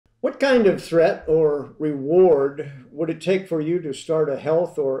What kind of threat or reward would it take for you to start a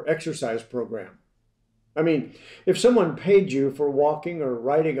health or exercise program? I mean, if someone paid you for walking or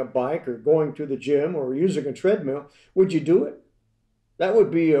riding a bike or going to the gym or using a treadmill, would you do it? That would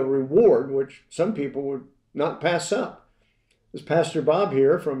be a reward which some people would not pass up. This is Pastor Bob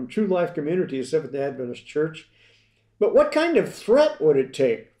here from True Life Community, Seventh-day Adventist Church. But what kind of threat would it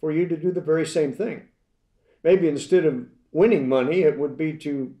take for you to do the very same thing? Maybe instead of winning money, it would be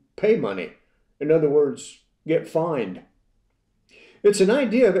to pay money. In other words, get fined. It's an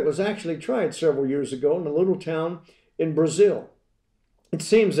idea that was actually tried several years ago in a little town in Brazil. It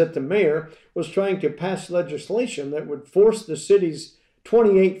seems that the mayor was trying to pass legislation that would force the city's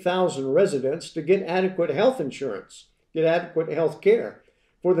 28,000 residents to get adequate health insurance, get adequate health care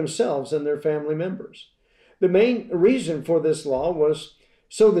for themselves and their family members. The main reason for this law was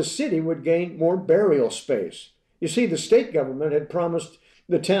so the city would gain more burial space. You see, the state government had promised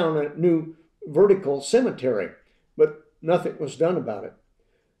the town a new vertical cemetery, but nothing was done about it.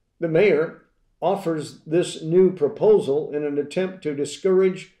 The mayor offers this new proposal in an attempt to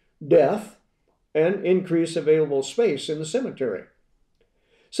discourage death and increase available space in the cemetery.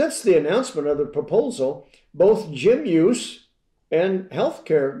 Since the announcement of the proposal, both gym use and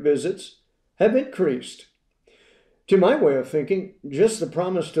healthcare visits have increased. To my way of thinking, just the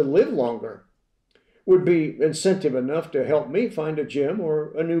promise to live longer would be incentive enough to help me find a gym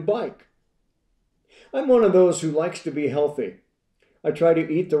or a new bike. I'm one of those who likes to be healthy. I try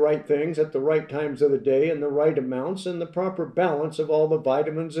to eat the right things at the right times of the day in the right amounts and the proper balance of all the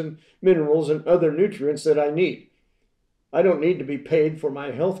vitamins and minerals and other nutrients that I need. I don't need to be paid for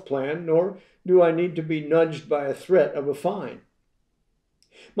my health plan, nor do I need to be nudged by a threat of a fine.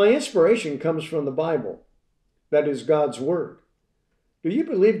 My inspiration comes from the Bible. That is God's Word. Do you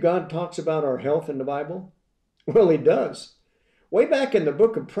believe God talks about our health in the Bible? Well, He does. Way back in the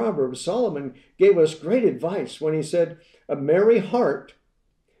book of Proverbs, Solomon gave us great advice when he said, "A merry heart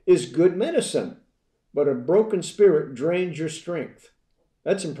is good medicine, but a broken spirit drains your strength."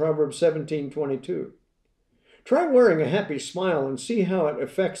 That's in Proverbs 17:22. Try wearing a happy smile and see how it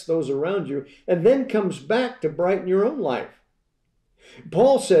affects those around you and then comes back to brighten your own life.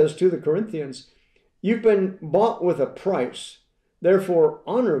 Paul says to the Corinthians, "You've been bought with a price. Therefore,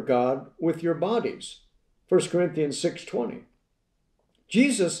 honor God with your bodies." 1 Corinthians 6:20.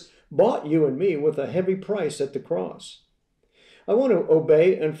 Jesus bought you and me with a heavy price at the cross. I want to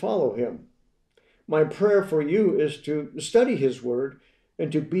obey and follow Him. My prayer for you is to study His Word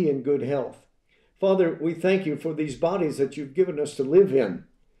and to be in good health. Father, we thank you for these bodies that you've given us to live in.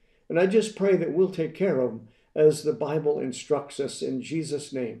 And I just pray that we'll take care of them as the Bible instructs us in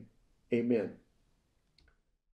Jesus' name. Amen.